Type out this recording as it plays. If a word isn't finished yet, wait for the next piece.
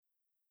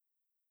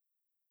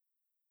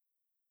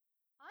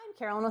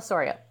Carolyn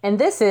Osorio, and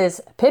this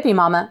is Pippi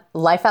Mama,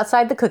 Life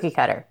Outside the Cookie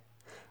Cutter.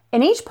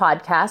 In each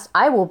podcast,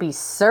 I will be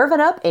serving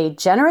up a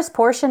generous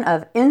portion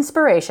of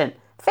inspiration,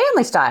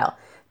 family style,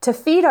 to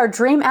feed our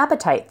dream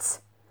appetites.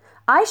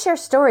 I share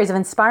stories of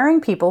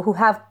inspiring people who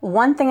have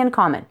one thing in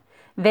common.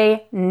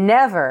 They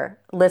never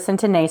listen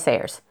to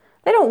naysayers.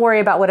 They don't worry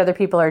about what other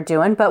people are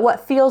doing, but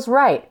what feels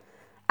right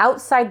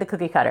outside the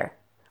cookie cutter.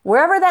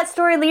 Wherever that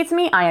story leads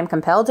me, I am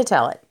compelled to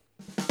tell it.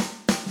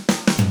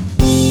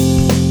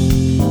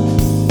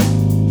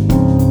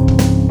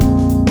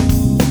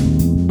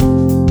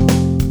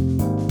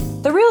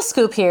 The real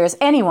scoop here is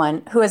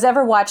anyone who has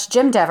ever watched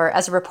Jim Dever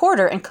as a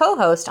reporter and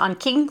co-host on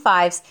King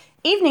 5's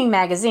Evening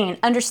Magazine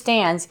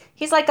understands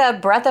he's like a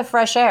breath of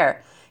fresh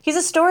air. He's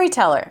a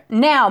storyteller.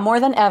 Now, more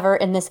than ever,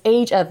 in this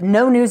age of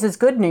no news is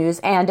good news,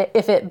 and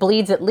if it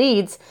bleeds, it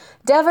leads,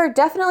 Dever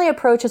definitely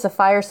approaches a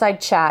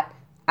fireside chat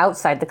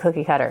outside the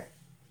cookie cutter.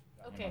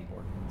 Okay,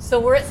 so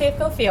we're at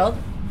Safeco Field.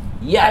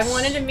 Yes. I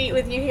wanted to meet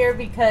with you here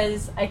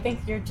because I think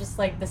you're just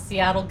like the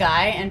Seattle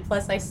guy, and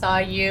plus I saw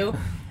you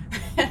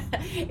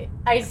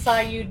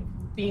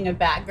being a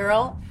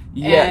Batgirl.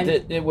 Yeah,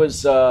 it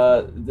was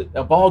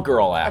a ball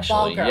girl,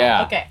 actually. A ball girl,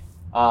 yeah.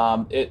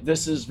 Okay.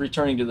 This is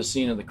returning to the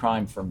scene of the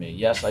crime for me.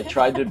 Yes, I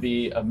tried to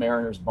be a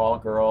Mariners ball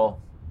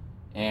girl,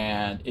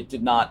 and it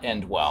did not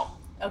end well.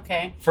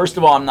 Okay. First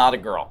of all, I'm not a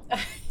girl.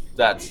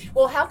 That's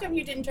well. How come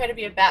you didn't try to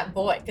be a bat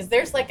boy? Because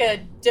there's like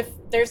a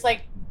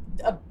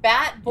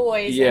bat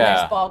boys and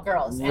there's ball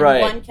girls, and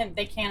right.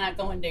 They cannot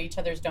go into each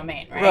other's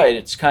domain, right? Right.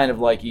 It's kind of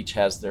like each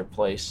has their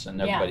place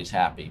and everybody's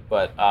happy.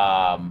 But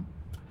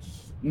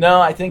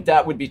no, I think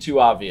that would be too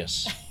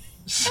obvious.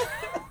 So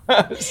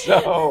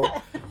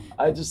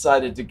I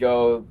decided to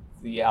go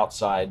the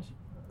outside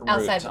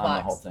route the on box.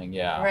 the whole thing.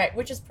 Yeah. Right,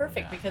 which is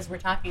perfect because we're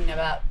talking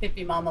about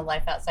Pippi Mama,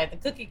 Life Outside the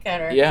Cookie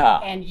Cutter. Yeah.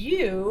 And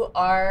you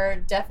are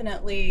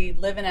definitely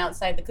living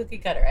outside the cookie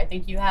cutter. I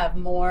think you have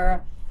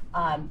more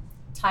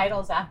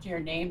titles after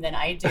your name than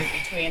I do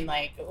between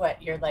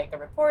you're like a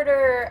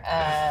reporter,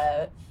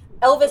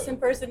 Elvis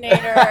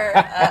impersonator,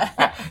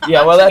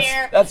 yeah, well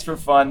auctioneer. that's for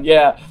fun.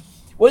 Yeah.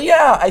 Well,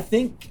 yeah, I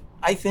think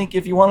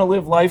if you want to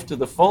live life to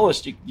the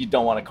fullest, you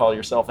don't want to call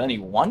yourself any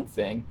one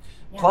thing.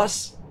 Yeah.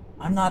 Plus,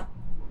 I'm not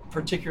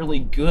particularly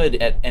good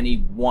at any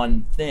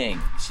one thing.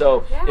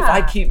 So if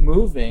I keep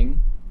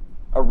moving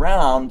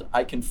around,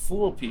 I can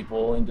fool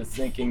people into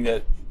thinking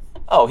that,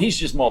 oh, he's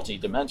just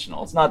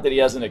multidimensional. It's not that he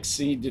hasn't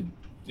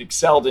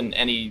excelled in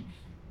any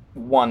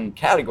one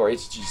category.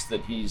 It's just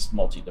that he's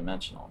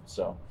multidimensional.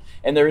 So,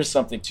 and there is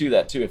something to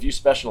that too. If you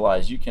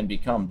specialize, you can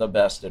become the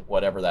best at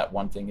whatever that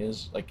one thing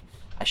is. Like,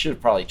 I should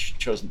have probably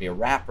chosen to be a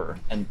rapper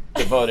and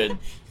devoted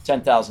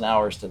 10,000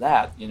 hours to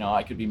that. You know,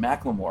 I could be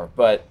Macklemore,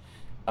 but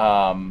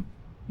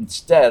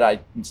instead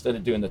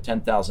of doing the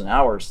 10,000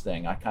 hours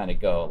thing, I kind of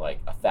go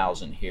like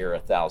 1,000 here,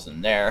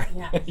 1,000 there.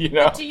 Yeah. You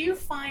know? But do you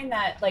find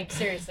that, like,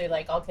 seriously,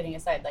 like, all kidding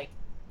aside, like,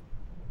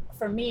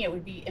 for me, it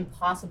would be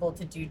impossible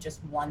to do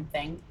just one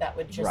thing. That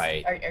would just.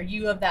 Right. Are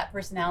you of that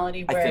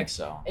personality where I think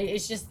so.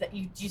 It's just that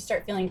you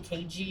start feeling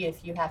cagey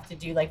if you have to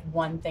do like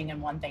one thing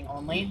and one thing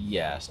only?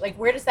 Yes. Like,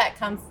 where does that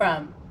come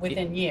from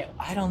within you?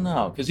 I don't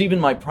know, because even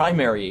my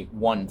primary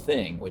one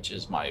thing, which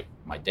is my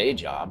day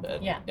job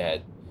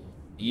at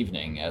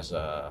Evening as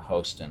a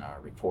host and a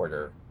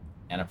reporter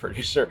and a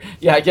producer.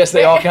 Yeah, I guess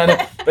they all kind of.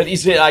 But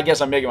I guess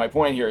I'm making my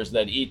point here is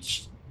that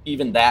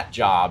even that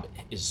job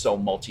is so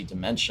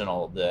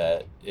multidimensional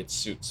that it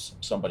suits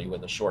somebody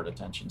with a short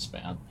attention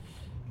span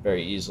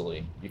very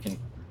easily. You can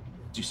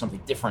do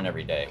something different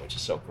every day, which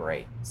is so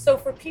great. So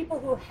for people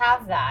who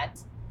have that,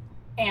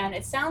 and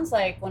it sounds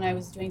like when I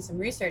was doing some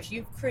research,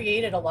 you've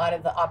created a lot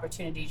of the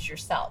opportunities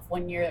yourself.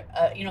 When you're,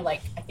 I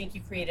think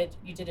you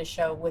did a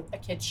show with a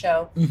kids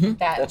show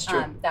That's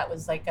true. That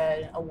was like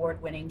an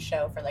award-winning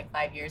show for like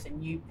 5 years,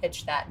 and you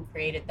pitched that and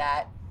created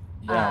that.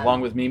 Yeah, along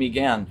with Mimi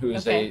Gann, who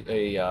is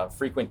a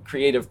frequent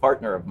creative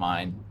partner of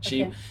mine.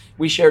 Okay.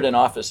 We shared an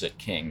office at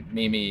King.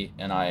 Mimi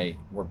and I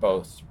were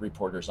both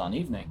reporters on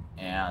Evening,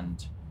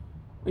 and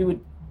we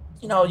would,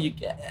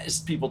 as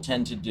people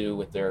tend to do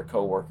with their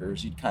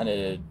coworkers, you'd kind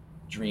of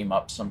dream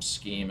up some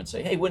scheme and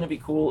say, hey, wouldn't it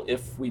be cool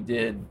if we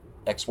did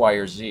X, Y,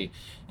 or Z?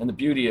 And the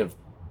beauty of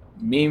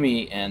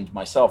Mimi and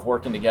myself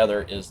working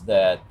together is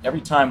that every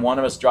time one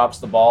of us drops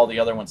the ball, the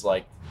other one's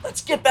like,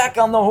 let's get back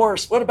on the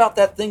horse. What about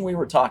that thing we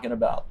were talking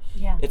about?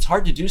 Yeah. It's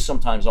hard to do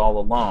sometimes all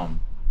alone.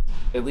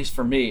 At least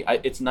for me,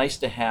 it's nice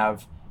to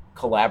have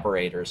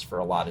collaborators for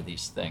a lot of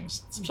these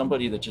things.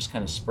 Somebody that just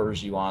kind of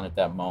spurs you on at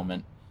that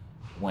moment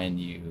when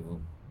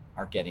you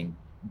are getting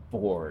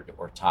bored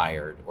or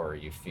tired or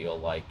you feel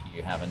like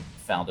you haven't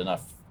found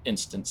enough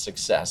instant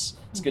success.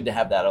 It's good to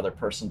have that other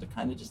person to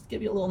kind of just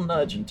give you a little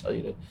nudge and tell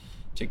you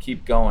to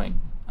keep going.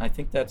 I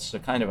think that's a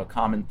kind of a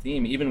common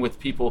theme, even with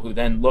people who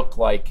then look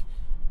like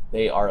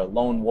they are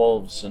lone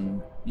wolves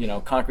and,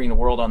 conquering the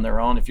world on their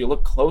own. If you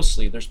look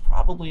closely, there's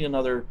probably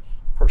another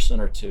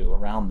person or two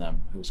around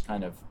them who's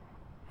kind of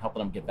helping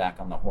them get back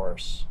on the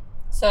horse.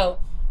 So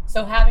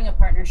So having a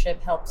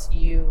partnership helps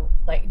you,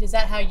 like, is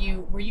that how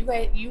you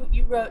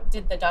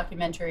did the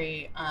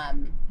documentary,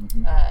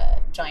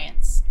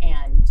 Giants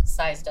and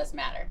Size Does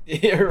Matter.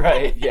 Yeah,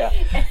 right, yeah.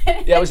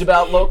 Yeah, it was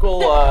about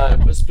local,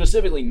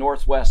 specifically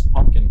Northwest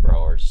pumpkin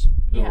growers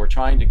who were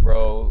trying to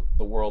grow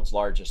the world's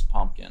largest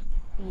pumpkin.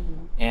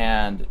 Mm-hmm.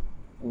 And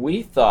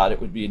we thought it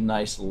would be a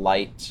nice,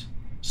 light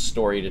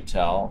story to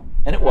tell.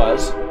 And it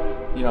was,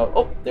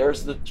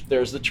 there's the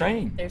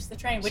train. There's the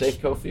train.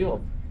 Safeco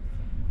Field.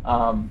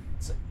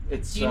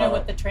 Do you know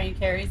what the train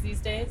carries these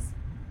days?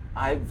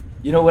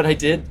 You know what I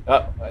did?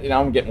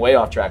 I'm getting way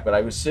off track, but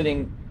I was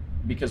sitting,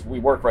 because we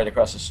work right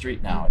across the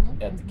street now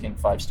at the King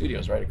 5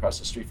 Studios, right across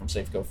the street from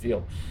Safeco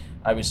Field.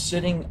 I was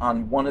sitting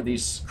on one of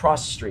these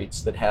cross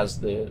streets that has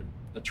the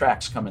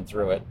tracks coming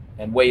through it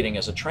and waiting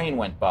as a train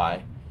went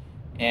by.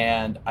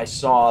 And I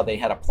saw they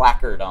had a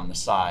placard on the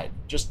side,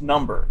 just a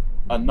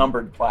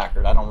numbered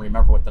placard. I don't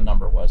remember what the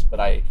number was,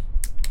 but I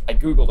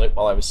Googled it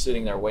while I was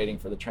sitting there waiting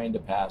for the train to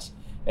pass.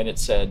 And it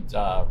said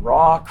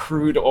raw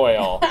crude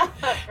oil.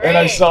 And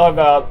I saw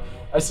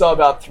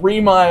about 3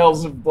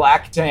 miles of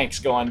black tanks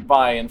going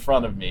by in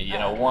front of me,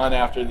 one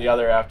after the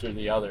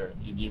other.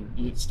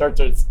 You start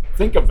to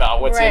think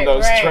about what's in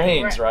those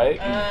trains, right?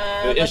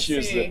 The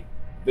issues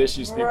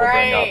people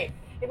bring up.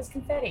 It was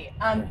confetti.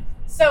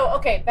 So,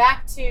 okay,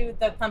 back to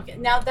the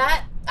pumpkin. Now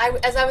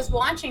as I was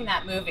watching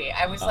that movie,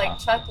 I was like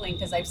chuckling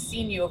because I've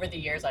seen you over the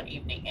years on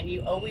Evening, and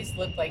you always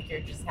look like you're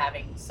just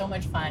having so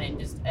much fun and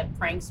just a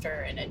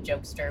prankster and a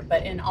jokester,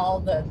 but in all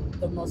the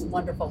most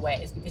wonderful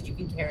ways, because you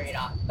can carry it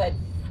off. But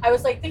I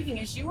was like thinking,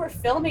 as you were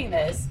filming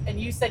this, and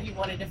you said you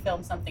wanted to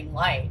film something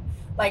light,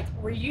 like,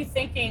 were you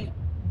thinking,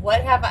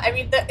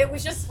 it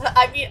was just,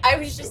 I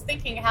was just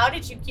thinking, how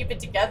did you keep it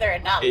together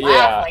and not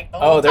laugh like the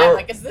whole time?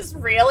 Like, is this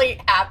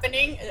really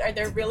happening? Are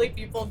there really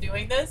people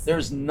doing this?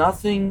 There's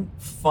nothing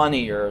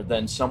funnier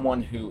than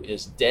someone who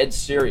is dead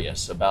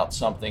serious about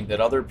something that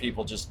other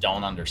people just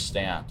don't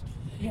understand.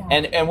 Yeah.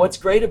 And what's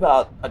great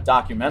about a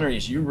documentary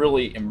is you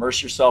really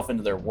immerse yourself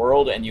into their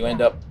world, and you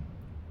end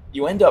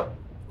up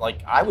like,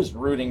 I was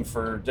rooting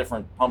for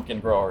different pumpkin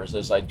growers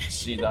as I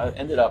see. I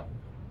ended up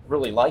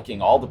really liking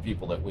all the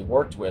people that we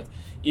worked with,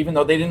 even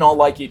though they didn't all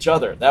like each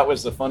other. That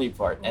was the funny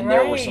part. And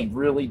there were some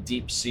really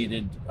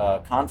deep-seated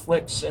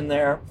conflicts in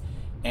there,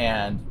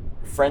 and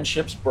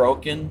friendships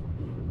broken,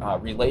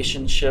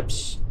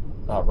 relationships,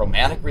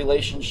 romantic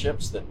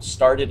relationships that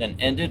started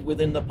and ended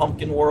within the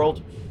pumpkin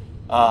world.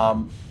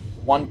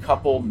 One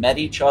couple met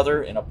each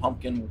other in a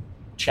pumpkin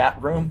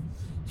chat room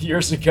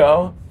years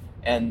ago,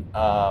 and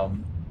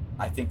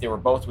I think they were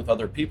both with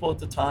other people at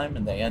the time,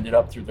 and they ended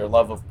up, through their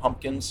love of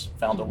pumpkins,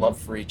 found a love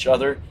for each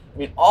other. I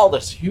mean, all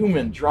this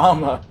human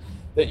drama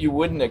that you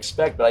wouldn't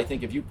expect, but I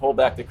think if you pull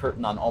back the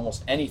curtain on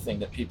almost anything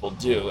that people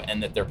do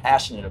and that they're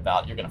passionate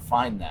about, you're going to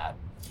find that.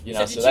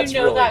 So that's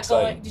really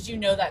exciting. Did you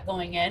know that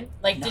going in?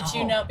 Like, no. Did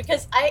you know?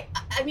 Because I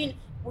mean,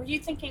 were you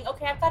thinking,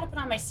 okay, I've got to put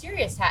on my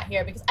serious hat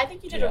here? Because I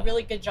think you did a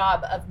really good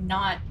job of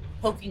not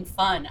poking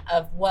fun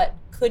of what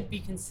could be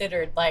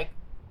considered, like,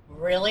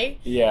 really?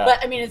 Yeah. But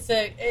I mean,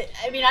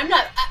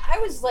 I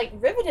was like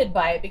riveted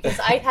by it, because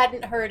I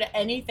hadn't heard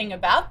anything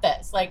about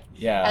this. Like,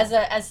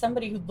 as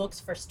somebody who looks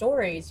for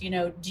stories,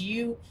 do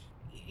you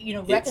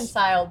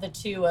reconcile the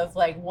two of,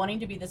 like,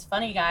 wanting to be this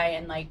funny guy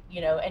and, like,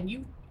 and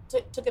you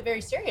took it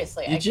very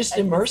seriously. You just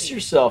immerse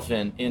yourself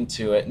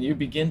into it, and you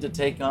begin to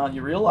take on,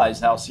 you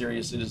realize how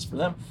serious it is for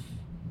them.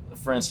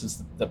 For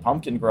instance, the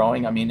pumpkin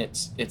growing, I mean,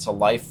 it's a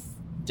life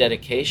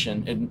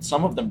dedication, and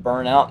some of them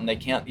burn out and they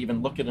can't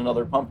even look at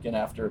another pumpkin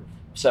after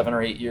 7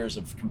 or 8 years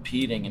of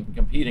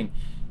competing.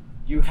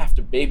 You have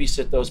to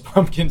babysit those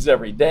pumpkins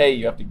every day.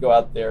 You have to go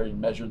out there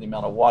and measure the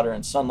amount of water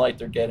and sunlight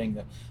they're getting,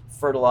 the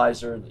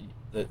fertilizer,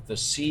 the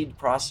seed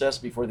process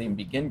before they even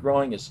begin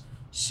growing is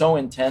so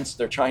intense.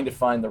 They're trying to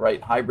find the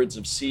right hybrids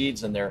of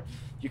seeds, and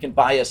you can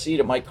buy a seed,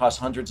 it might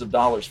cost hundreds of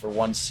dollars for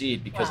one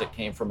seed because it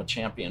came from a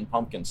champion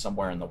pumpkin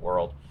somewhere in the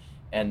world.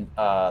 And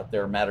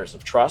there are matters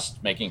of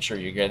trust, making sure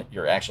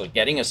you're actually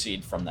getting a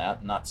seed from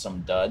that, not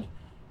some dud.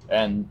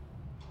 And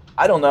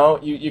I don't know,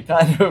 you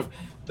kind of,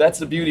 that's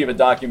the beauty of a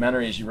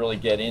documentary, is you really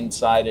get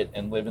inside it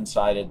and live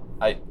inside it.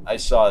 I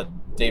saw a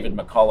David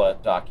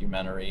McCullough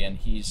documentary, and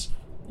he's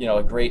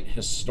a great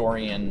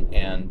historian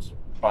and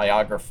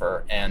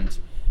biographer, and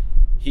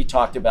he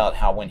talked about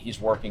how when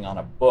he's working on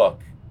a book,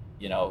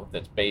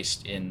 that's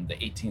based in the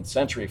 18th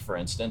century, for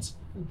instance,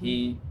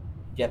 he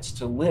gets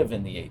to live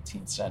in the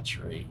 18th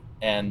century.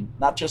 And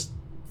not just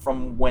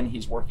from when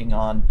he's working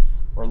on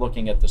or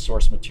looking at the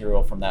source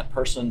material from that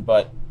person,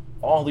 but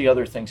all the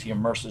other things he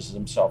immerses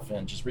himself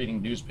in, just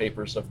reading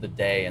newspapers of the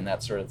day and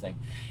that sort of thing.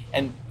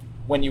 And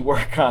when you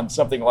work on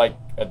something like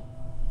a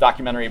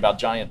documentary about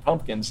giant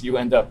pumpkins, you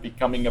end up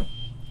becoming a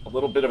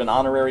little bit of an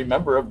honorary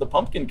member of the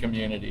pumpkin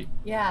community.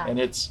 Yeah. And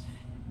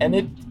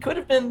it could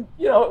have been,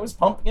 it was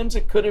pumpkins,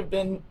 it could have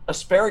been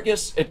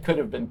asparagus, it could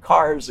have been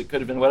cars, it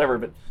could have been whatever,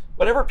 but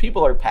whatever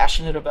people are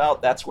passionate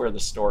about, that's where the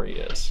story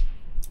is.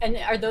 And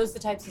are those the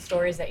types of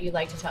stories that you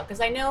like to tell?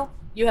 Because I know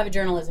you have a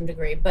journalism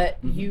degree, but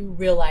you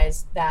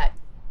realize that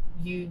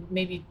you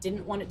maybe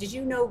didn't want to, did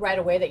you know right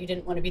away that you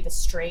didn't want to be the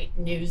straight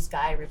news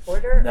guy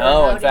reporter?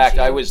 No, in fact,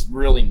 I was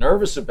really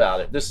nervous about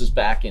it. This is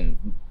back in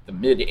the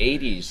mid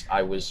 80s.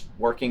 I was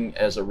working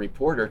as a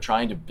reporter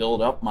trying to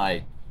build up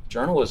my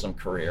journalism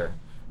career.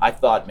 I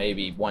thought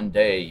maybe one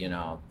day, you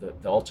know, the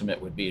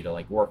ultimate would be to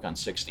like work on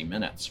 60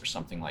 Minutes or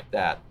something like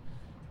that.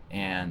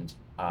 And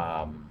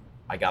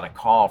I got a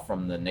call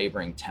from the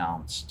neighboring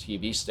town's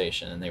TV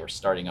station, and they were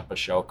starting up a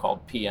show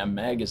called PM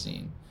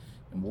Magazine.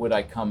 And would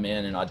I come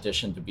in and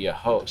audition to be a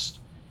host?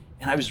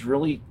 And I was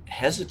really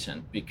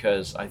hesitant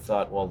because I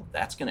thought, well,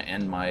 that's going to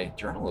end my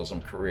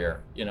journalism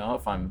career, you know,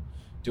 if I'm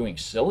doing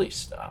silly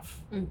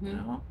stuff, you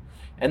know?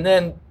 And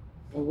then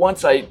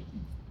once I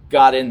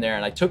got in there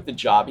and I took the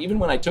job, even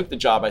when I took the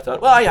job, I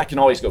thought, well, I can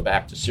always go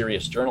back to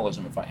serious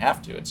journalism if I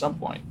have to at some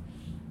point.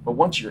 But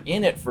once you're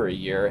in it for a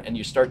year and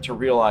you start to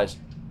realize,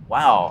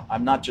 wow,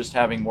 I'm not just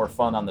having more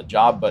fun on the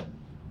job, but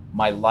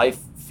my life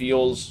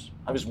feels,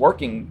 I was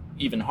working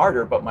even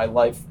harder, but my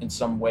life in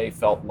some way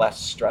felt less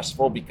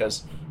stressful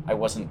because I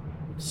wasn't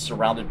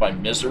surrounded by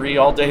misery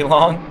all day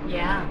long.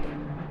 Yeah.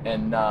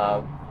 And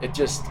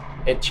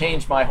it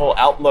changed my whole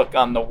outlook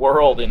on the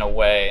world in a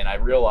way. And I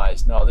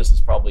realized, no, this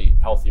is probably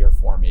healthier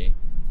for me,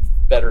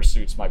 better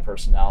suits my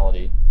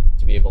personality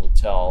to be able to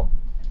tell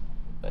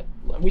that.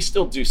 We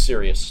still do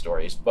serious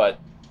stories, but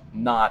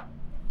not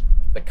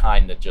the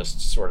kind that just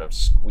sort of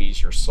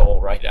squeeze your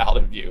soul right out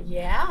of you.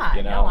 Yeah,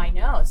 you know? No, I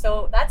know.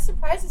 So that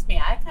surprises me.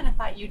 I kind of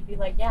thought you'd be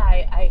like, yeah,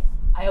 I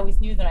always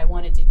knew that I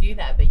wanted to do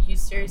that, but you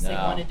seriously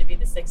wanted to be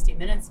the 60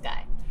 Minutes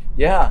guy.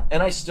 Yeah,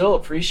 and I still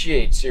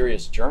appreciate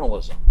serious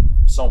journalism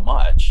so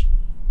much.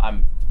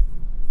 I'm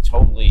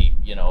totally,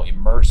 you know,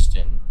 immersed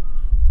in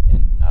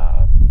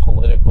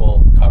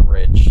political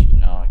coverage. You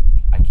know,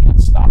 I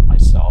can't stop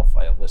myself.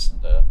 I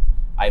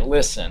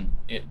listen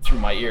through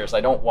my ears.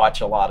 I don't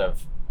watch a lot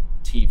of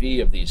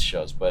TV of these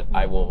shows, but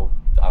I'll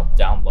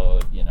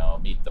download, you know,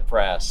 Meet the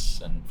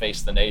Press and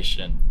Face the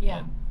Nation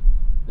and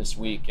This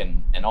Week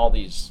and all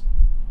these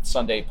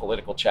Sunday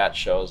political chat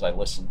shows. I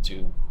listen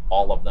to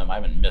all of them. I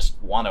haven't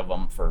missed one of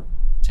them for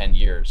 10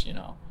 years, you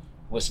know.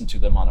 Listen to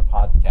them on a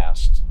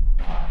podcast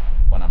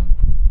when I'm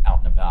out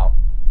and about.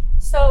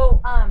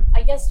 So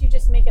I guess you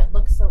just make it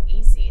look so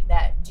easy.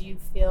 Do you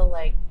feel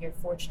like you're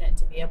fortunate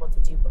to be able to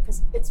do,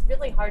 because it's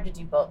really hard to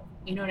do both.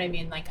 You know what I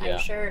mean? Like, I'm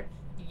sure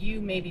you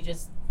maybe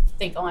just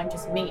think, oh, I'm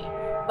just me.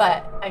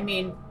 But I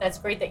mean, that's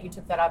great that you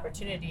took that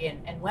opportunity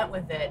and went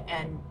with it,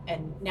 and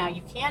now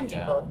you can do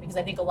both, because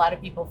I think a lot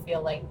of people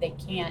feel like they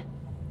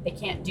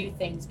can't do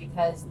things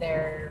because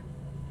they're,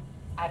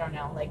 I don't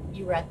know, like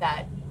you were at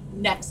that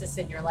nexus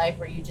in your life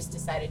where you just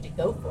decided to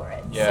go for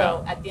it. Yeah.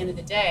 So at the end of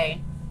the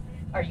day,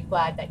 are you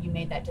glad that you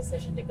made that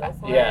decision to go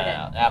for it?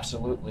 Yeah,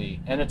 absolutely.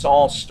 And it's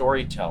all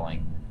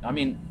storytelling. I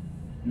mean,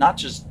 not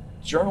just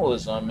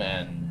journalism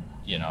and,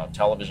 you know,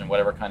 television,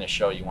 whatever kind of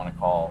show you want to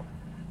call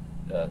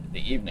the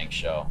evening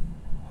show.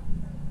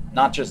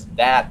 Not just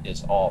that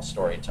is all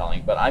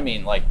storytelling, but I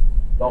mean, like,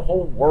 the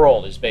whole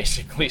world is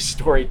basically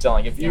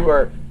storytelling. If you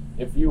are,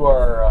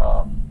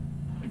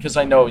 because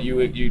I know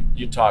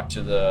you talked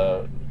to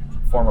the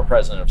former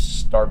president of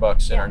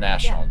Starbucks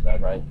International, is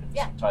that right?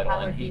 Yeah. Title.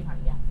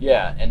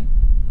 And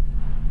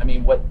I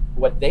mean,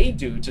 what they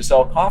do to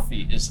sell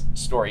coffee is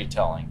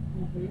storytelling.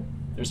 Mm-hmm.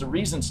 There's a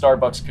reason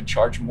Starbucks could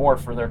charge more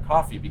for their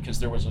coffee, because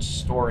there was a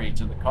story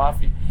to the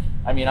coffee.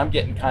 I mean, I'm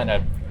getting kind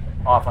of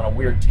off on a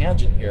weird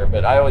tangent here,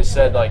 but I always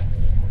said, like,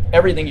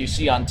 everything you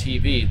see on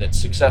TV that's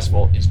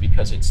successful is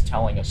because it's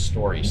telling a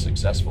story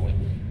successfully.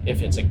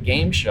 If it's a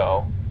game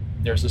show,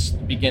 there's this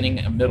beginning,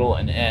 a middle,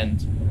 and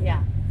end.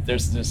 Yeah.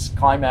 There's this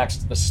climax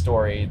to the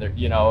story. There,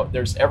 you know,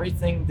 there's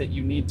everything that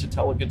you need to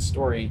tell a good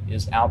story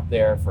is out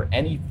there for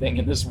anything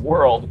in this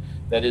world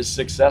that is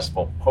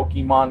successful.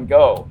 Pokemon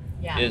Go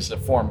is a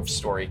form of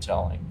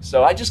storytelling.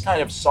 So I just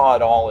kind of saw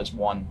it all as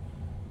one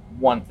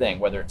thing,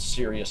 whether it's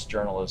serious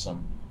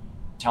journalism,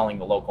 telling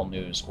the local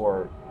news,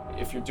 or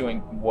if you're doing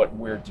what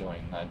we're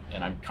doing,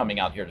 and I'm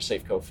coming out here to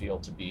Safeco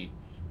Field to be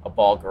a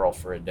ball girl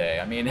for a day.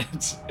 I mean,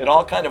 it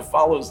all kind of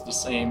follows the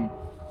same.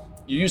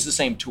 You use the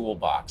same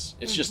toolbox.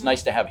 It's just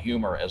nice to have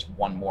humor as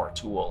one more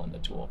tool in the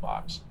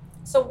toolbox.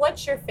 So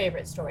what's your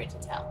favorite story to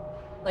tell?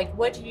 Like,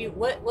 what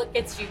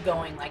gets you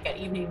going, like at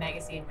Evening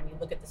Magazine, when you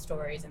look at the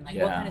stories, and like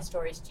what kind of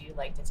stories do you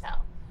like to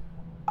tell?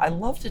 I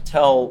love to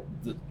tell,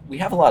 we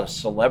have a lot of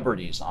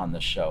celebrities on the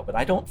show, but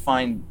I don't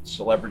find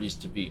celebrities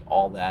to be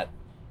all that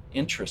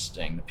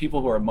interesting. The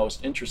people who are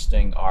most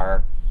interesting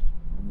are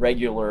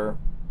regular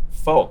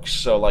folks.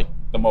 So like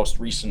the most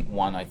recent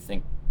one I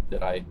think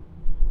that I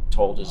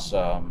told is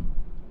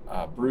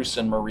Bruce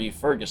and Marie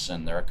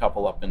Ferguson. They're a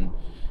couple up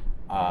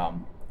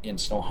in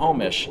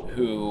Snohomish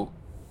who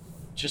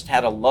just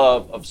had a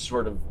love of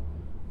sort of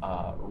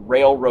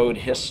railroad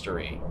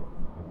history.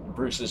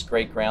 Bruce's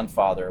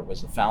great-grandfather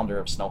was the founder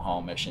of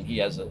Snohomish, and he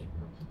has a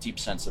deep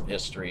sense of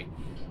history.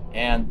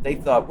 And they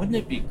thought, wouldn't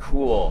it be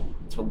cool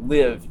to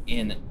live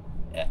in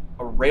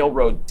a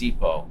railroad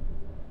depot?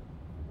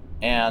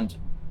 And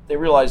they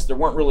realized there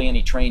weren't really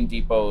any train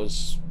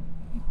depots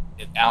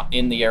out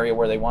in the area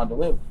where they wanted to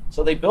live.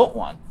 So they built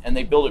one, and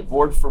they built it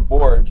board for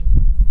board,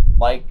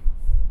 like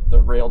the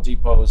rail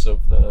depots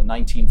of the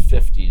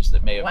 1950s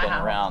that may have been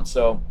around.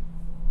 So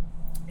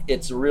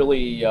it's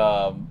really,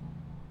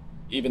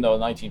 even though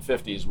the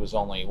 1950s was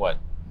only,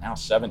 now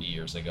 70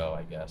 years ago,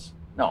 I guess.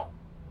 No,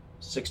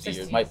 60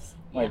 years.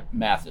 My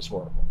math is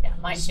horrible. Yeah,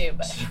 mine too.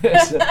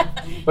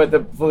 But but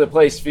the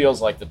place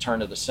feels like the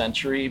turn of the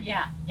century.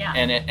 Yeah.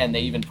 And they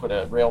even put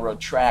a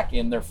railroad track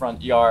in their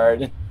front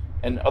yard.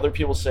 And other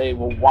people say,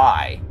 well,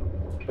 why?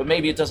 But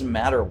maybe it doesn't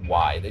matter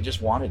why. They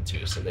just wanted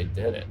to, so they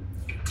did it.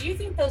 Do you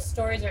think those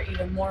stories are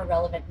even more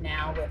relevant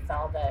now with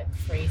all the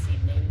crazy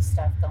news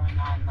stuff going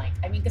on?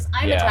 Because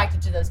I'm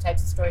attracted to those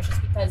types of stories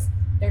just because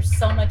there's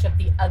so much of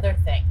the other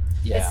thing.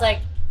 Yeah.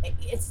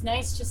 It's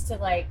nice just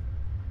to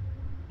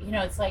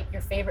it's like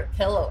your favorite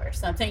pillow or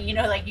something, you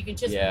can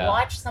just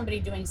watch somebody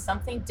doing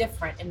something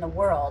different in the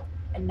world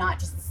and not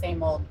just the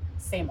same old.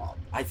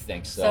 I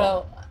think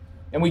so.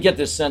 And we get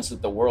this sense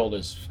that the world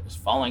is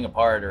falling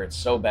apart or it's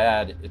so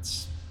bad.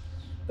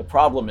 The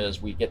problem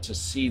is we get to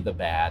see the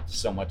bad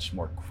so much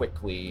more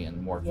quickly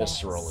and more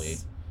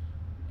viscerally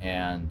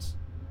and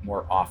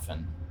more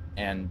often.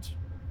 And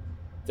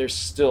there's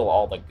still,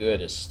 all the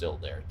good is still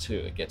there too.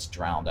 It gets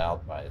drowned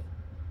out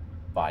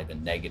by the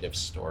negative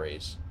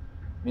stories.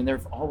 I mean, there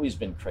have always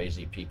been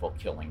crazy people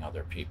killing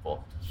other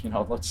people.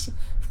 Let's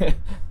look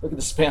at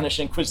the Spanish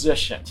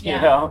Inquisition,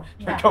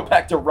 Go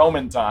back to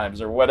Roman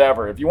times or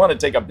whatever. If you want to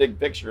take a big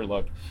picture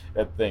look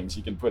at things,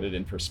 you can put it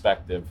in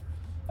perspective.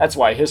 That's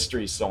why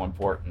history is so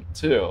important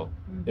too.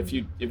 Mm-hmm. If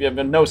you have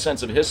no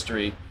sense of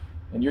history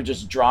and you're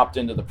just dropped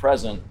into the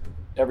present,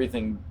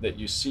 everything that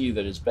you see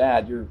that is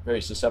bad, you're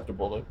very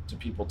susceptible to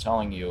people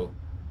telling you,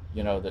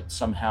 that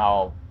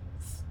somehow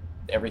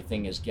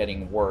everything is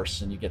getting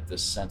worse, and you get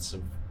this sense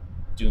of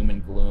doom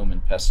and gloom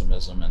and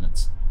pessimism, and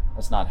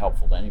that's not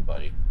helpful to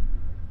anybody.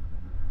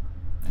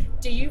 Anyway.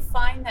 Do you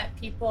find that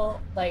people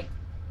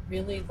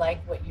really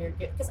like what you're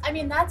getting? Because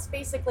that's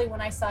basically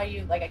when I saw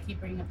you, I keep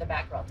bringing up the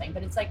back row thing,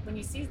 but it's when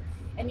you see,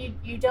 and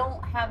you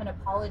don't have an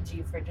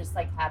apology for just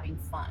having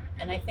fun.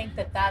 And I think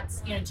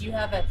that's,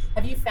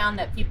 have you found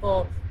that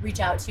people reach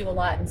out to you a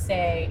lot and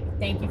say,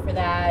 thank you for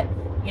that,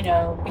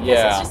 because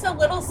it's just a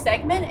little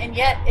segment, and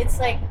yet it's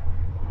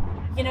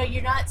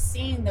you're not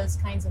seeing those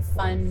kinds of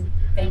fun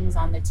things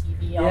on the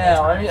TV all the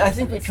time. I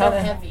think it's so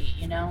heavy,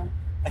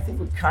 I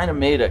think we kind of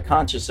made a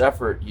conscious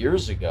effort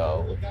years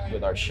ago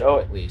with our show,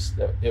 at least,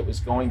 that it was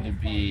going to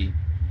be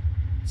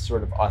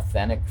sort of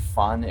authentic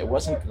fun. It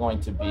wasn't going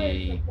to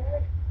be,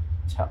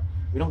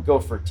 we don't go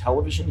for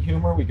television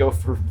humor. We go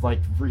for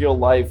real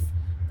life,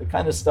 the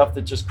kind of stuff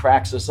that just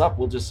cracks us up.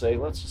 We'll just say,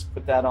 let's just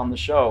put that on the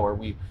show,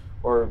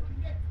 or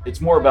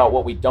it's more about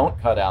what we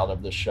don't cut out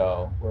of the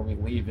show, where we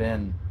leave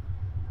in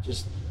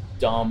just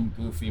dumb,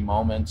 goofy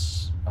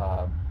moments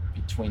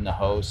between the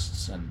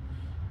hosts,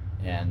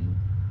 and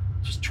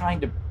just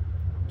trying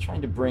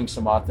to bring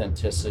some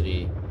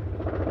authenticity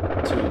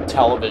to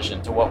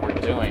television, to what we're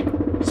doing.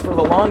 Because for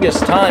the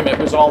longest time, it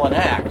was all an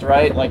act,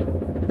 right?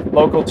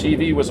 Local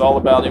TV was all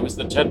about, it was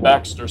the Ted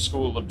Baxter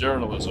School of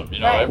Journalism.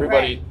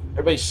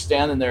 Everybody's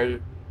standing there,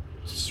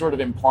 sort of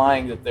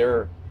implying that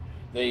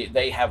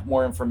they have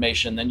more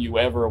information than you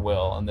ever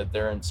will, and that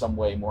they're in some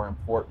way more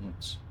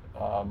important.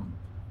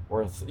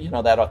 Or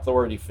that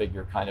authority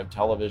figure kind of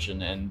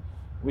television, and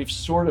we've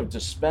sort of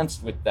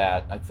dispensed with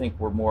that. I think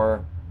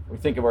we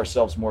think of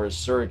ourselves more as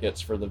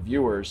surrogates for the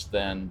viewers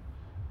than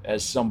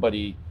as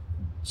somebody,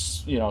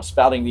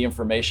 spouting the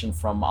information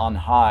from on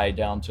high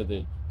down to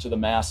the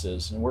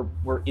masses. And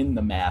we're in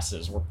the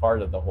masses. We're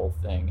part of the whole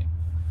thing.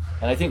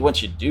 And I think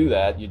once you do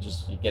that, you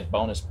get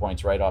bonus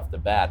points right off the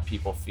bat.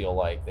 People feel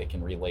like they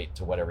can relate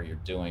to whatever you're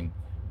doing.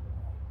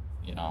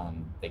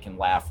 And they can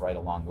laugh right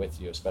along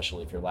with you,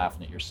 especially if you're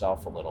laughing at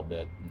yourself a little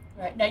bit.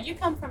 Right. Now, you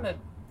come from a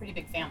pretty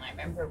big family. I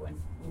remember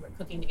when we were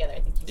cooking together,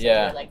 I think you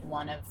said you were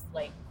one of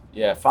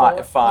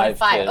five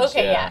kids.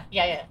 Okay,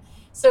 yeah.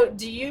 So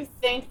do you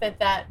think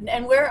that,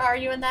 and where are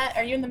you in that?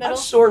 Are you in the middle?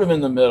 I'm sort of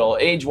in the middle.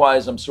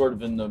 Age-wise, I'm sort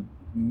of in the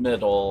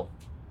middle.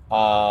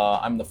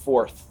 I'm the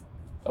fourth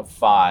of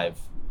five.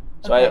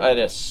 So I had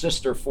a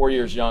sister 4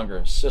 years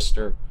younger,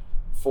 sister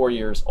 4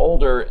 years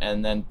older,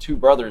 and then two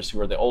brothers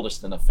who are the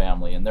oldest in the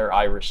family, and they're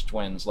Irish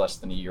twins, less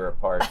than a year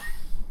apart.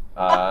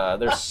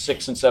 They're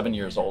 6 and 7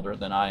 years older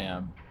than I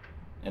am.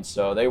 And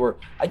so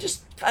I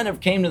just kind of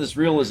came to this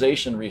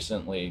realization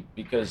recently,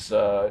 because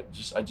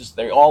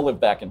they all live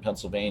back in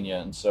Pennsylvania,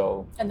 and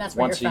so that's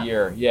where once you're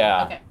a from.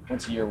 year,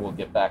 once a year we'll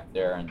get back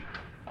there, and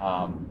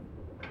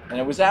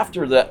it was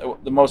after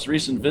the most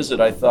recent visit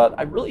I thought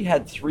I really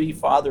had three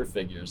father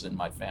figures in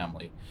my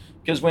family,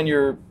 because when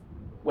you're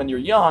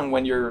young,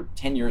 when you're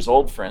 10 years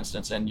old, for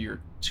instance, and your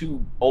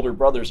two older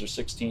brothers are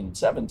 16 and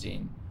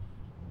 17,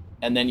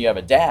 and then you have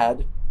a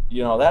dad,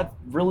 that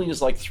really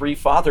is like three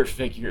father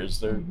figures.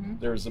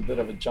 There's a bit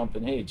of a jump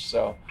in age.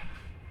 So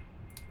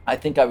I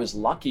think I was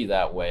lucky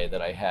that way,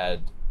 that I had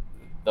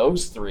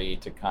those three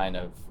to kind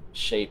of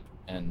shape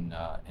and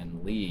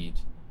lead.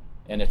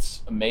 And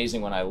it's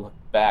amazing when I look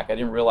back. I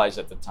didn't realize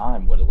at the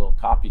time what a little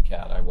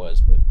copycat I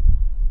was, but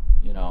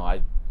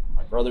my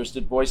brothers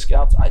did Boy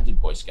Scouts. I did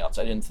Boy Scouts.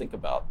 I didn't think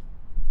about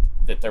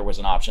that there was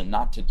an option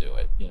not to do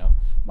it.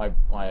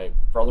 My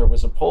brother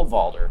was a pole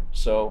vaulter,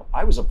 so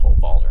I was a pole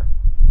vaulter,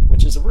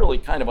 which is a really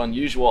kind of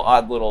unusual,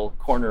 odd little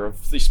corner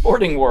of the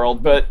sporting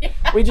world, but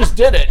we just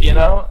did it,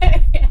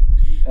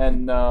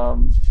 And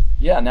now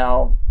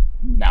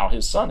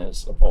his son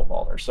is a pole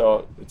vaulter.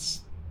 So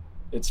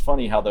it's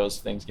funny how those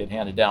things get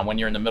handed down. When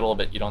you're in the middle of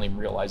it, you don't even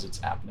realize it's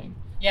happening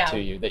to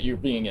you, that you're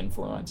being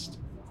influenced.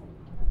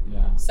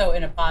 Yeah. So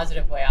in a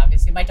positive way,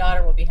 obviously. My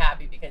daughter will be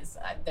happy because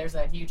there's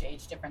a huge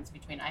age difference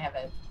between, I have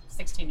a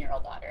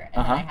 16-year-old daughter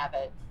and then I have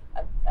a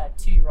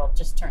 2-year-old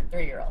just turned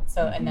 3-year-old.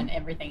 So, and then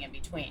everything in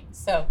between.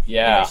 So,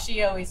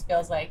 she always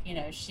feels like,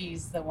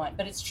 she's the one.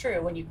 But it's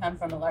true when you come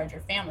from a larger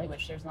family,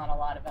 which there's not a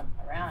lot of them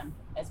around,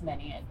 as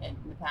many in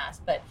the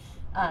past. But,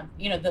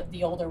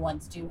 the older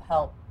ones do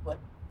help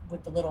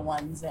with the little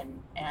ones.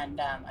 And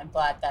I'm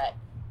glad that,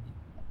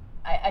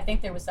 I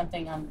think there was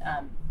something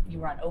on, you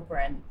were on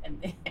Oprah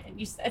and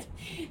you said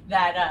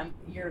that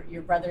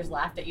your brothers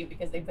laughed at you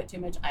because they put too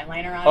much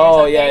eyeliner on. Oh, or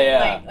something.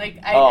 Yeah.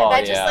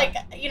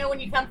 When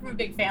you come from a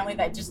big family,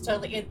 that just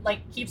totally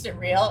keeps it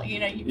real. You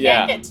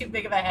can't get too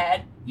big of a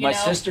head. My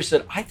sister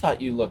said, I thought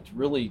you looked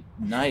really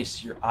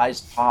nice. Your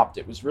eyes popped.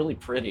 It was really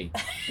pretty.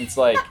 It's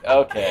like,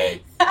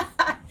 okay.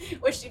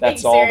 Was she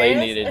That's all they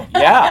needed.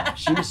 Yeah,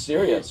 she was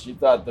serious. She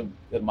thought that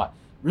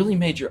really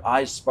made your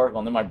eyes sparkle.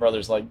 And then my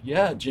brother's like,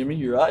 yeah, Jimmy,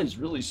 your eyes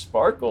really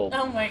sparkled.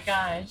 Oh my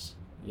gosh.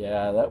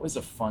 Yeah, that was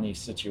a funny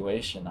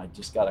situation. I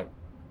just got a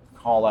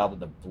call out of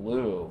the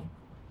blue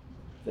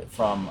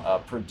from a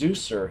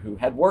producer who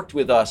had worked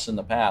with us in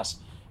the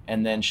past.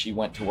 And then she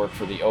went to work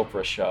for the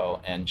Oprah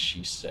show and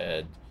she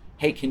said,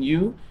 hey, can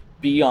you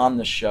be on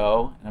the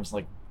show? And I was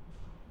like,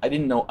 I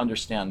didn't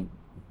understand.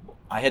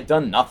 I had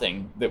done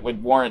nothing that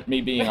would warrant me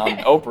being on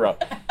Oprah.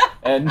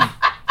 And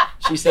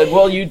she said,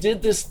 well, you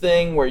did this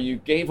thing where you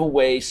gave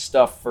away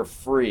stuff for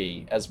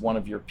free as one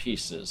of your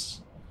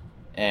pieces.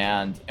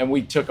 And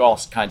we took all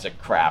kinds of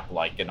crap,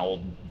 like an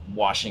old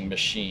washing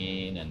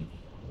machine and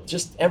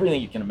just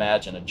everything you can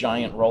imagine, a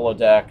giant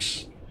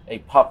Rolodex, a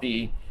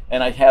puppy.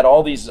 And I had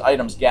all these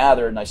items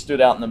gathered and I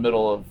stood out in the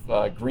middle of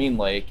Green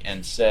Lake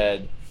and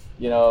said,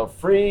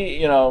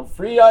 free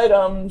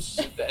items.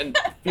 And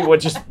people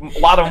would just, a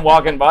lot of them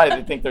walking by,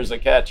 they think there's a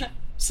catch.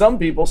 Some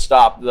people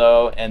stopped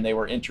though, and they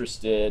were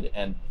interested.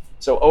 And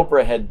so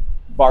Oprah had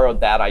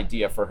borrowed that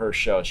idea for her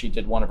show. She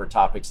did one of her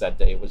topics that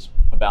day was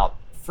about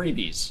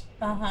freebies.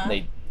 And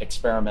they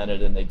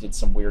experimented and they did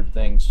some weird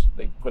things.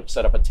 They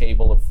set up a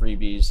table of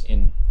freebies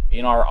in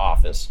our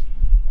office.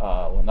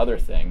 Another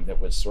thing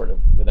that was sort of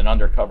with an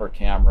undercover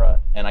camera.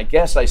 And I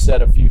guess I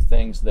said a few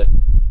things that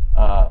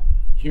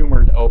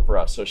humored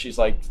Oprah. So she's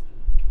like,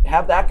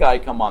 have that guy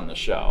come on the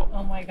show.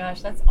 Oh my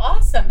gosh, that's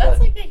awesome. That's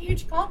like a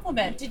huge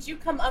compliment. Did you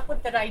come up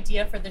with that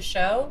idea for the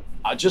show?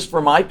 Just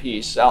for my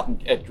piece out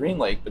at Green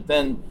Lake, but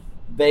then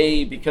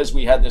because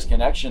we had this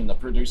connection, the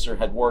producer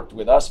had worked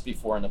with us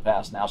before in the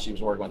past. Now she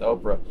was working with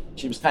Oprah.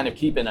 She was kind of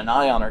keeping an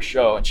eye on our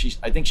show, and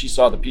I think she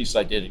saw the piece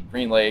I did at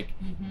Green Lake.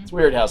 It's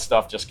weird how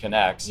stuff just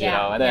connects,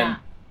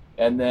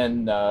 and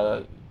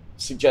then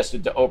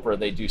suggested to Oprah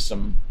they do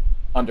some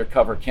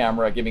undercover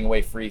camera, giving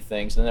away free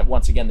things, and then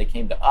once again they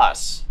came to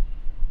us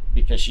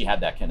because she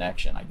had that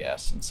connection, I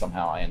guess, and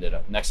somehow I ended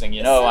up. Next thing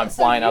you know, I'm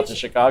flying out to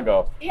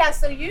Chicago. Yeah,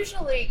 so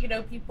usually,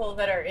 people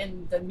that are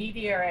in the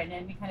media or in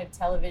any kind of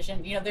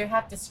television, they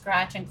have to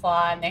scratch and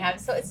claw, and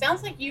so it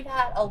sounds like you've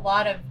had a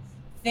lot of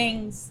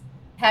things.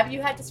 Have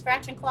you had to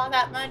scratch and claw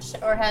that much,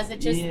 or has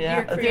it just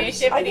your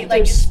creativity?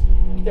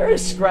 There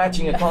is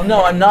scratching and clawing.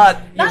 No, I'm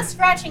not. Not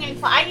scratching and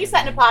clawing. I use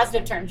that in a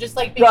positive term, just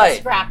like being a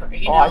scrapper.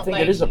 I think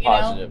it is a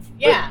positive.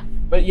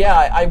 But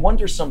I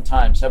wonder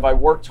sometimes, have I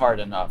worked hard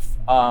enough?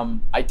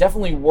 I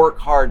definitely work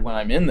hard when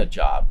I'm in the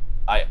job.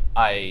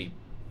 I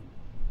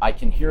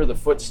can hear the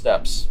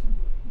footsteps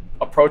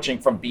approaching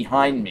from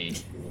behind me,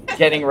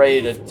 getting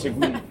ready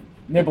to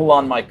nibble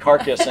on my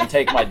carcass and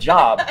take my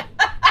job.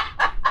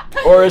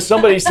 Or as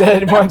somebody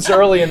said once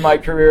early in my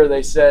career,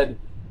 they said,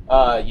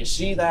 you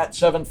see that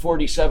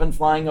 747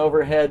 flying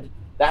overhead?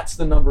 That's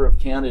the number of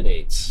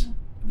candidates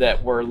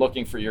that were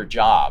looking for your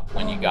job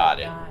when you got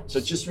it. So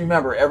just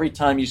remember, every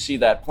time you see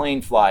that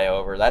plane fly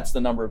over, that's the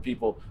number of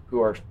people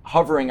who are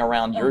hovering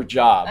around your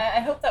job. I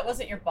hope that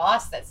wasn't your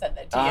boss that said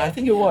that to you. I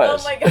think it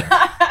was. Oh my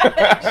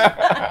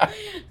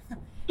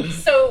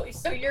gosh. So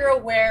you're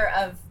aware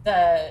of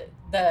the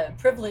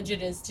privilege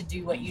it is to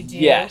do what you do.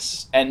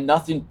 Yes, and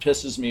nothing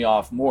pisses me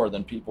off more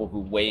than people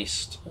who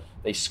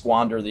they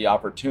squander the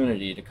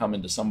opportunity to come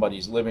into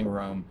somebody's living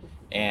room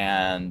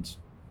and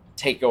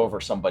take over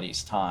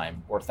somebody's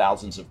time or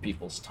thousands of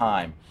people's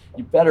time.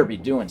 You better be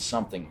doing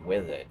something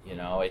with it.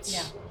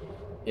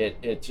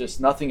 It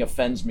just, nothing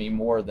offends me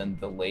more than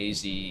the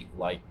lazy,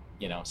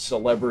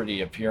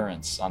 celebrity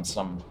appearance on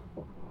some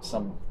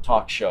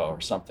talk show or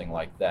something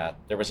like that.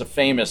 There was a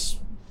famous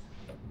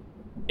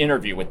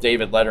interview with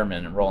David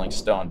Letterman in Rolling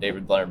Stone.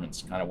 David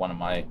Letterman's kind of one of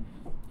my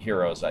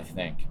heroes, I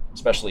think,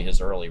 especially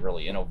his early,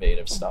 really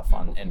innovative stuff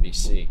on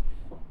NBC.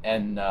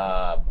 And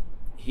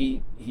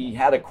he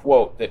had a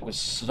quote that was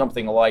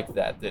something like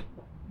that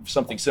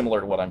something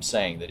similar to what I'm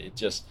saying, that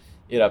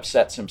it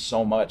upsets him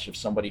so much if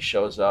somebody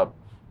shows up,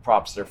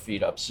 props their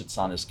feet up, sits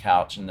on his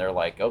couch, and they're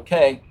like,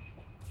 okay,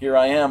 here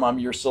I am, I'm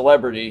your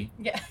celebrity.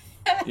 Yeah.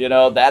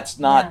 That's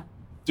not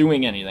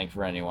doing anything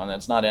for anyone.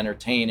 That's not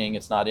entertaining.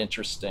 It's not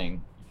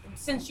interesting.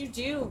 Since you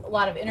do a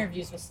lot of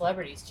interviews with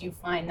celebrities, do you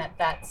find that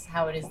that's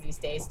how it is these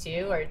days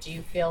too? Or do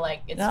you feel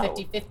like it's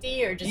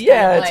 50-50 or just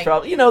yeah, kind of it's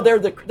probably,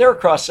 they're a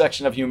cross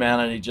section of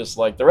humanity just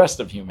like the rest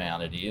of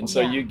humanity. And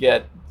so you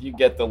get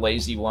the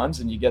lazy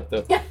ones, and you get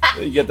the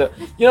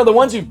the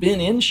ones who've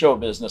been in show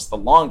business the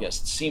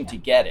longest seem to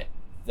get it.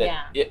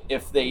 That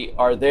if they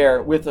are there,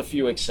 with a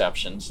few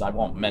exceptions, I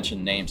won't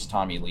mention names,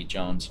 Tommy Lee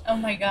Jones. Oh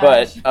my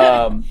gosh.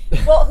 But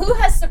well, who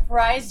has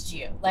surprised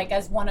you, like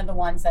as one of the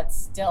ones that's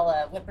still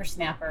a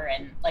whippersnapper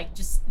and like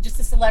just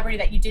a celebrity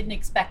that you didn't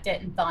expect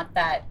it and thought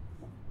that,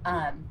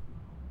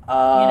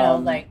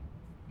 like.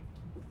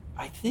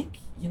 I think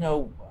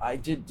I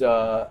did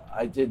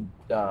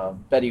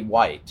Betty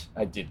White.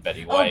 I did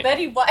Betty White. Oh,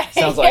 Betty White.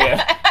 Sounds like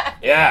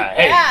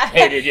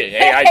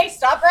Hey,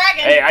 stop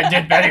bragging. Hey, I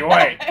did Betty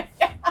White.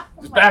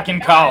 Back in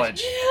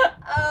college.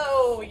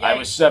 Oh, yeah. I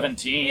was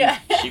 17. Yeah.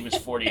 She was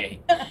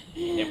 48.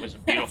 It was a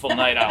beautiful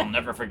night I'll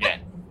never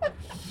forget.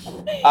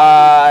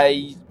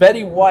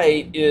 Betty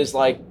White is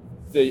like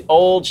the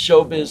old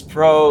showbiz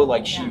pro.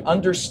 Like, she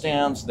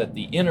understands that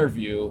the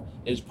interview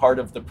is part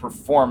of the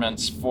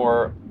performance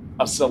for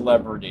a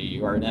celebrity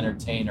or an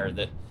entertainer,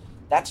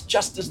 that's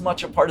just as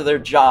much a part of their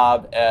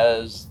job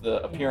as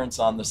the appearance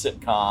on the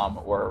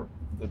sitcom or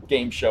the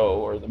game show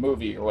or the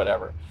movie or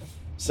whatever.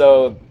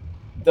 So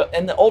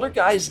the older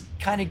guys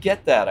kind of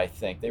get that, I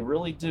think. They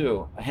really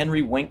do.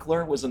 Henry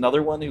Winkler was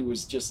another one who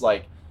was just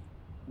like,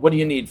 what do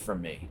you need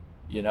from me?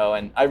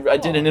 And I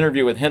did an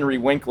interview with Henry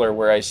Winkler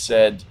where I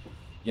said,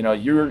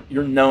 you're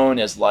known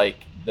as like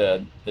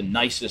the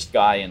nicest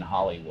guy in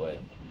Hollywood.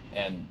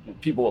 And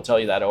people will tell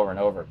you that over and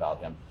over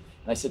about him.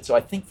 And I said, so I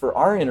think for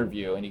our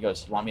interview, and he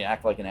goes, you want me to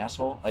act like an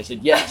asshole? I said,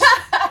 yes,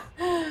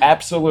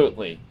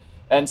 absolutely.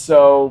 And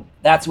so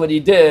that's what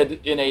he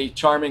did in a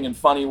charming and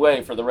funny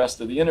way for the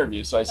rest of the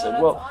interview. So I said,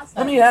 awesome.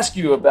 Let me ask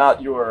you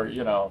about your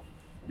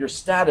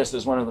status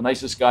as one of the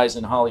nicest guys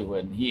in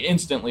Hollywood. And he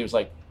instantly was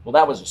like, well,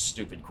 that was a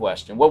stupid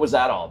question. What was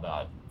that all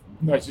about?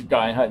 Nicest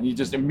guy. And he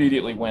just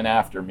immediately went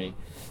after me.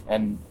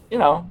 And,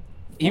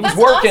 he was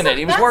working it.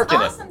 He was working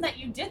it. That's awesome that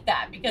you did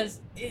that, because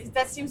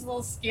that seems a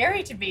little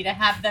scary to me, to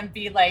have them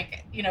be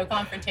like,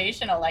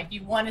 confrontational. Like,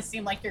 you want to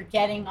seem like you're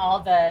getting all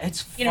the,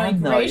 it's fun,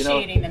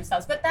 ingratiating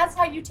themselves. But that's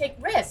how you take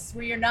risks,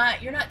 where you're not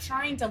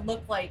trying to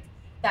look like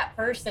that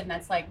person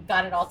that's like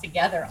got it all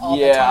together all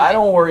the time. Yeah, I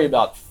don't worry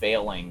about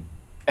failing,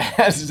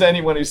 as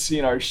anyone who's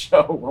seen our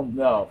show will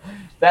know.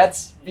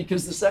 That's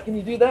because the second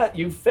you do that,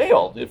 you've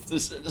failed. If the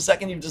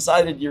second you've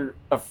decided you're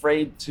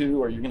afraid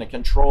to, or you're going to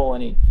control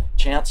any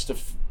chance to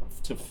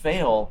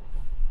fail,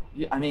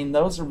 I mean,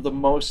 those are the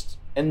most,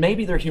 and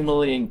maybe they're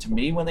humiliating to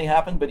me when they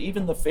happen, but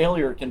even the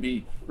failure can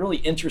be really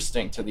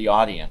interesting to the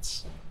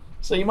audience.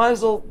 So you might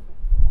as well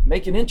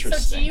make it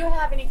interesting. So do you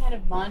have any kind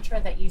of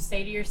mantra that you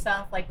say to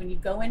yourself, like when you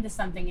go into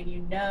something and you're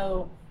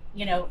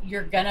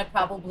gonna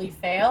probably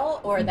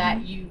fail, or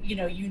that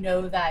you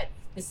know that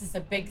this is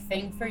a big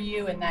thing for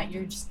you, and that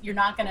you're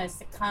not gonna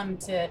succumb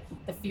to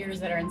the fears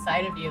that are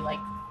inside of you? Like,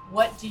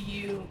 what do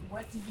you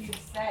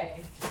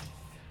say?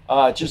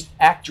 Just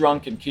act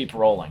drunk and keep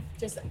rolling.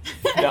 Come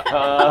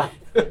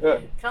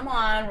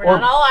on, we're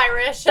not all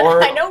Irish.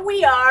 I know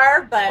we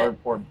are, but...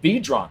 Or be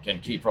drunk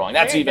and keep rolling.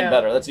 That's even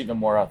better. That's even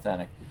more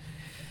authentic.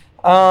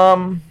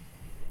 Do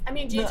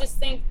you just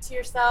think to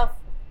yourself,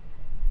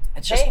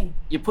 it's just,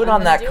 you put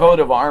on that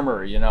coat of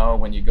armor,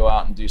 when you go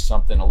out and do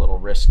something a little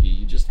risky.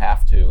 You just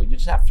have to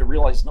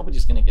realize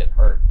nobody's going to get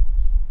hurt.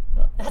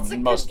 That's a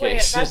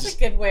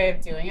good way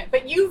of doing it.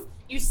 But you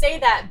say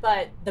that,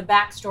 but the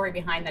backstory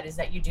behind that is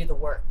that you do the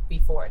work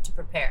before to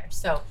prepare.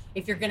 So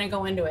if you're going to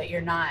go into it,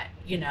 you're not,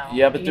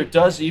 Yeah,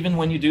 but even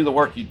when you do the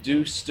work, you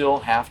do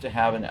still have to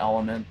have an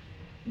element.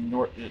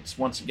 It's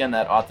once again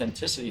that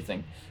authenticity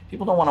thing.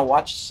 People don't want to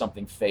watch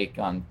something fake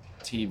on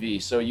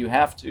TV, so you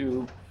have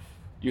to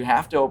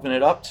open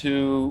it up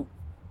to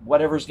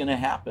whatever's going to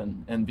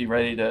happen and be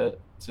ready to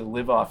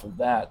live off of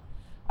that.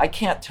 I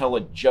can't tell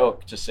a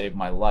joke to save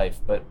my life,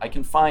 but I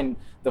can find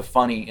the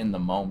funny in the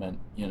moment,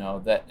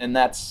 and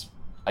that's,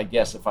 I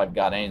guess, if I've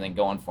got anything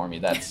going for me,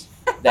 that's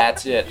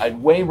it.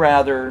 I'd way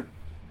rather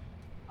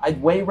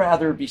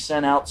be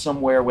sent out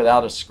somewhere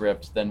without a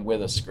script than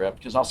with a script,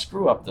 because I'll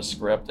screw up the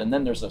script, and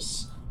then there's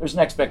an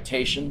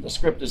expectation. The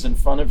script is in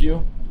front of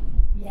you.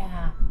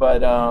 Yeah.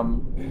 But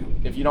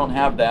if you don't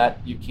have that,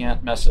 you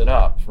can't mess it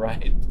up,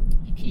 right?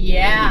 You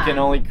can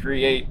only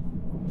create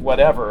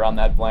whatever on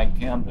that blank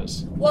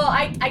canvas. Well,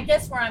 I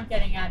guess where I'm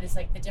getting at is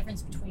like the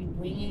difference between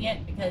winging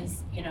it,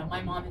 because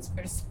my mom has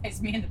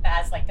criticized me in the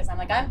past, like, because I'm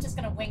like, I'm just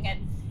gonna wing it,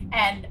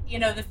 and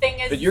the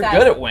thing is, but you're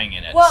good at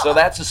winging it, so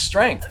that's a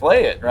strength.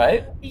 Play it,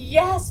 right?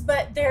 Yes,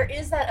 but there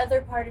is that other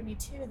part of me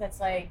too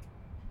that's like,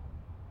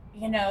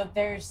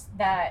 there's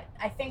that,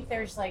 I think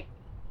there's like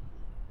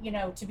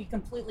to be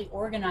completely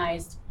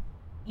organized,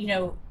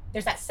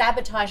 there's that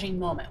sabotaging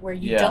moment where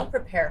you don't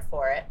prepare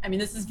for it. I mean,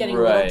 this is getting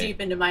a little deep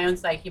into my own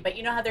psyche, but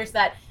you know how there's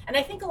that, and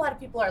I think a lot of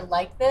people are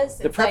like this.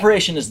 The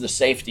preparation is the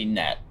safety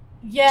net.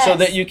 Yes. So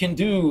that you can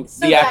do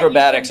the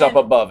acrobatics up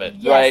above it,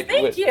 right?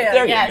 Thank you.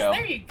 There you go.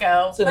 There you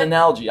go. It's an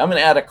analogy. I'm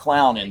going to add a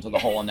clown into the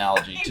whole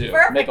analogy too.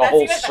 Perfect. Make a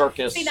whole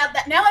circus. See,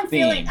 now I'm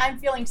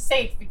feeling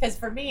safe, because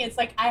for me it's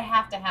like I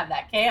have to have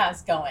that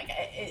chaos going.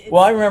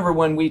 Well, I remember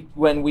when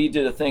we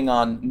did a thing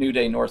on New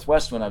Day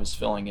Northwest when I was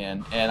filling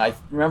in, and I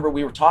remember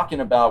we were talking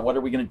about what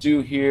are we going to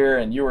do here,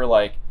 and you were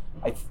like,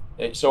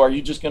 so are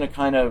you just going to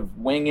kind of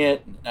wing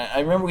it?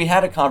 I remember we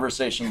had a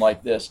conversation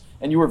like this,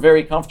 and you were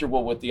very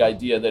comfortable with the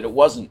idea that it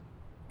wasn't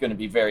going to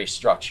be very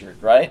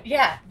structured, right?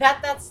 Yeah,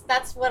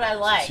 that's what I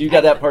like. So you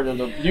got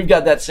you've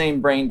got that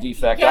same brain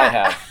defect I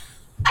have.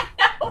 I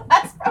know,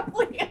 that's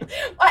probably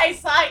why I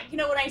saw it.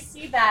 When I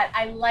see that,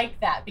 I like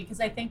that, because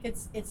I think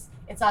it's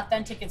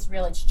authentic, it's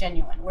real, it's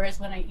genuine.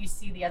 Whereas when you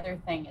see the other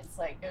thing, it's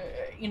like,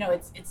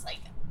 it's like,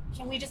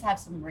 can we just have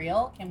some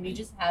real? Can we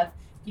just have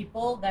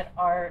people that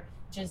are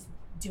just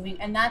doing?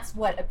 And that's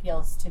what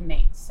appeals to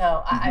me.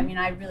 So I mean,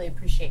 I really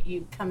appreciate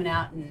you coming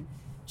out and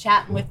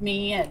chatting with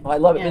me. And I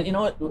love it. And you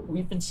know what?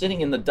 We've been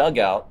sitting in the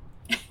dugout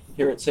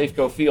here at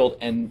Safeco Field,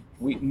 and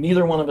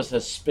neither one of us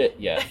has spit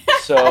yet.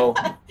 So,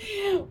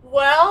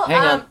 well,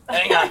 hang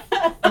on.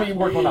 Let me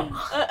work one up.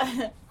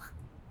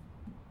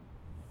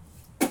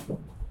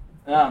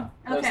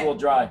 That's a little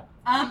dry.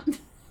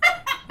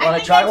 Want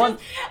to try one?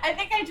 I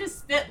think I just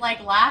spit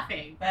like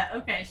laughing, but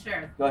okay,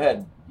 sure. Go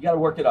ahead. You got to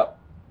work it up.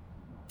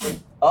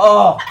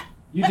 Oh,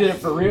 you did it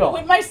for real.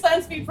 Would my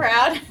sons be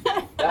proud?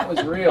 That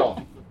was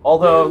real.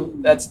 Although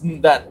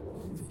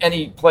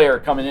any player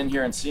coming in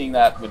here and seeing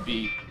that would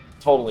be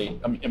totally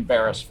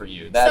embarrassed for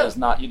you. You did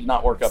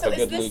not work up a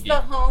good loogie. So is this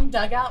the home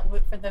dugout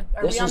for the?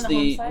 Are we on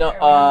the home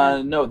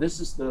side? No. This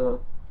is the.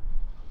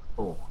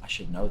 Oh, I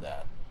should know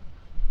that.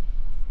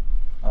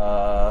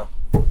 I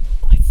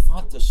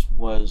thought this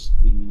was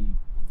the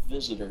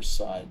visitor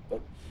side,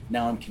 but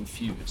now I'm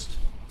confused.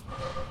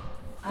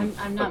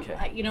 I'm not. Okay.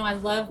 I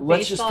love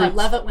baseball. I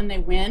love it when they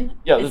win.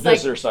 Yeah, the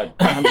visitor side.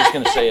 I'm just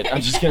going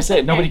to say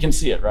it. Nobody can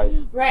see it, right?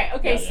 Right.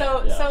 Okay.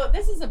 So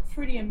this is a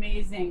pretty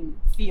amazing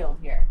field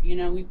here.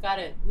 We've got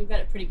it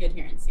pretty good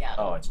here in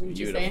Seattle. Oh, it's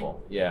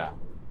beautiful. Yeah,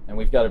 and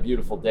we've got a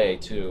beautiful day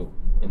too.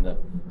 In the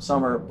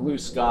summer, blue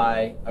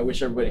sky. I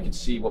wish everybody could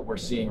see what we're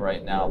seeing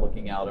right now,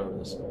 looking out over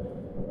this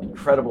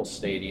incredible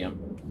stadium.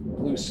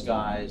 Blue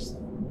skies,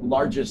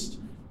 largest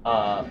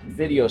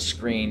video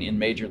screen in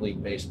Major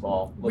League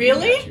Baseball.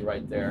 Really? At you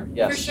right there.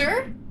 Yes. For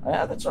sure?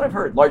 Yeah, that's what I've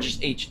heard.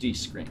 Largest HD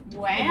screen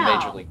in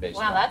Major League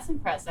Baseball. Wow, that's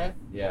impressive.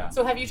 Yeah.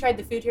 So have you tried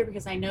the food here?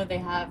 Because I know they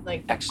have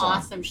an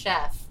awesome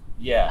chef.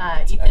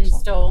 Yeah. Ethan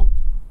Stoll.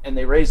 And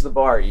they raise the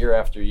bar year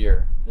after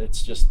year.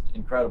 It's just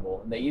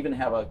incredible. And they even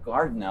have a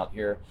garden out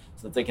here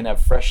so that they can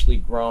have freshly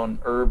grown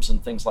herbs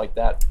and things like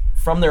that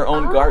from their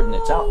own garden.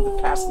 It's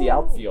out past the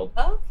outfield.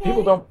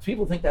 Okay.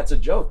 People think that's a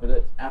joke, but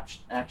it's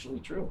actually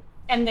true.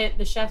 And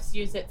the chefs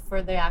use it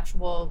for the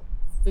actual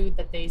food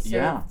that they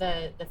serve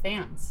the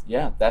fans.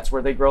 Yeah, that's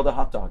where they grow the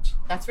hot dogs.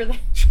 That's where they.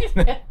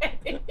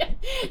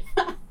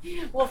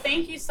 Well,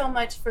 thank you so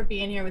much for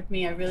being here with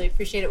me. I really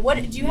appreciate it.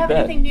 Do you have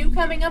anything new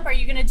coming up? Are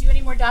you going to do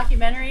any more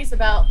documentaries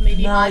about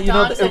maybe hot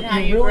dogs and how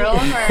you grill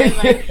them, or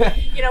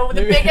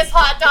the biggest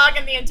hot dog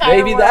in the entire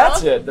world? Maybe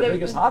that's it. The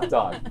biggest hot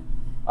dog.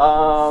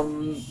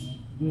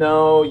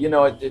 No,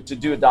 to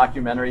do a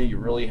documentary, you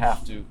really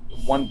have to.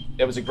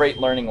 It was a great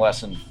learning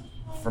lesson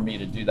for me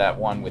to do that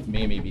one with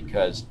Mimi,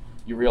 because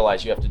you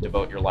realize you have to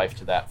devote your life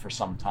to that for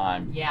some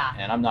time. Yeah.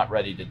 And I'm not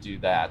ready to do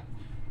that.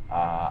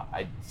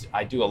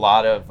 I do a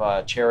lot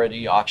of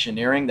charity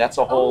auctioneering. That's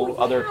a whole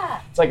other.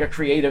 It's like a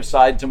creative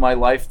side to my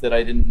life that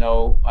I didn't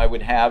know I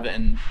would have,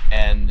 and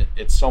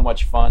it's so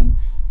much fun.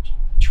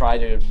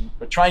 Trying to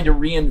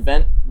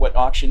reinvent what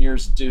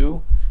auctioneers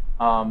do.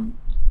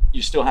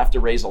 You still have to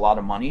raise a lot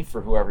of money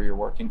for whoever you're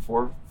working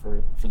for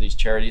these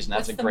charities, and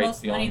that's a great feeling. What's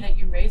the most money that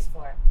you raise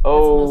for?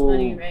 Oh, what's the most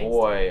money you raised?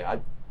 Boy,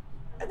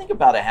 I think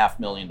about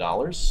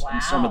 $500,000 Wow.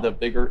 in some of the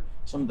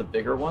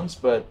bigger ones,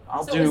 but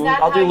I'll So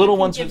do little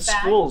ones with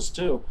schools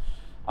too.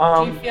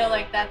 Do you feel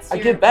like that's I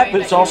your give back, way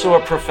but it's that also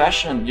you- a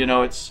profession.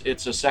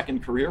 It's a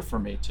second career for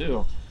me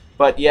too.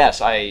 But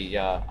yes,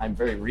 I'm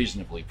very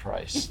reasonably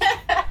priced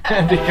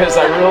because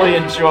I really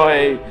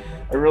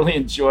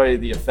enjoy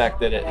the effect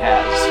that it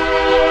has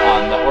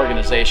on the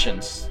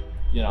organizations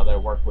that I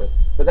work with.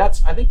 But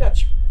I think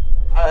that's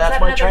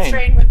my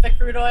train with the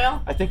crude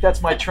oil. I think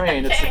that's my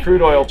train. It's the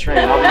crude oil train.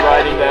 I'll be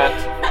riding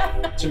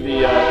that to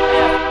the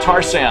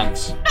tar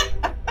sands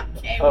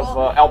of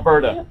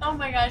Alberta. Oh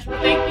my gosh! Well,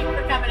 thank you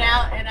for coming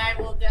out, and I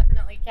will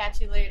definitely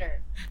catch you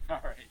later. All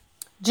right.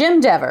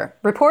 Jim Dever,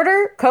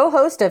 reporter,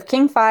 co-host of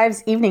King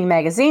 5's Evening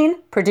Magazine,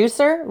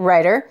 producer,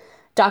 writer,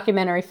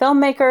 documentary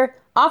filmmaker,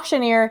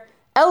 auctioneer,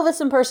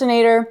 Elvis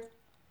impersonator,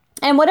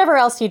 and whatever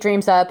else he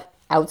dreams up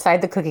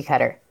outside the cookie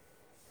cutter.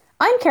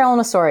 I'm Carolyn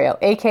Osorio,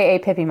 aka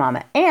Pippi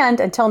Mama, and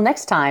until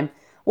next time,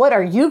 what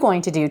are you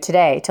going to do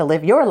today to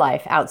live your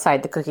life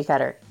outside the cookie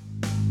cutter?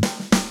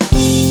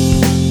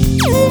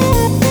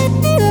 you.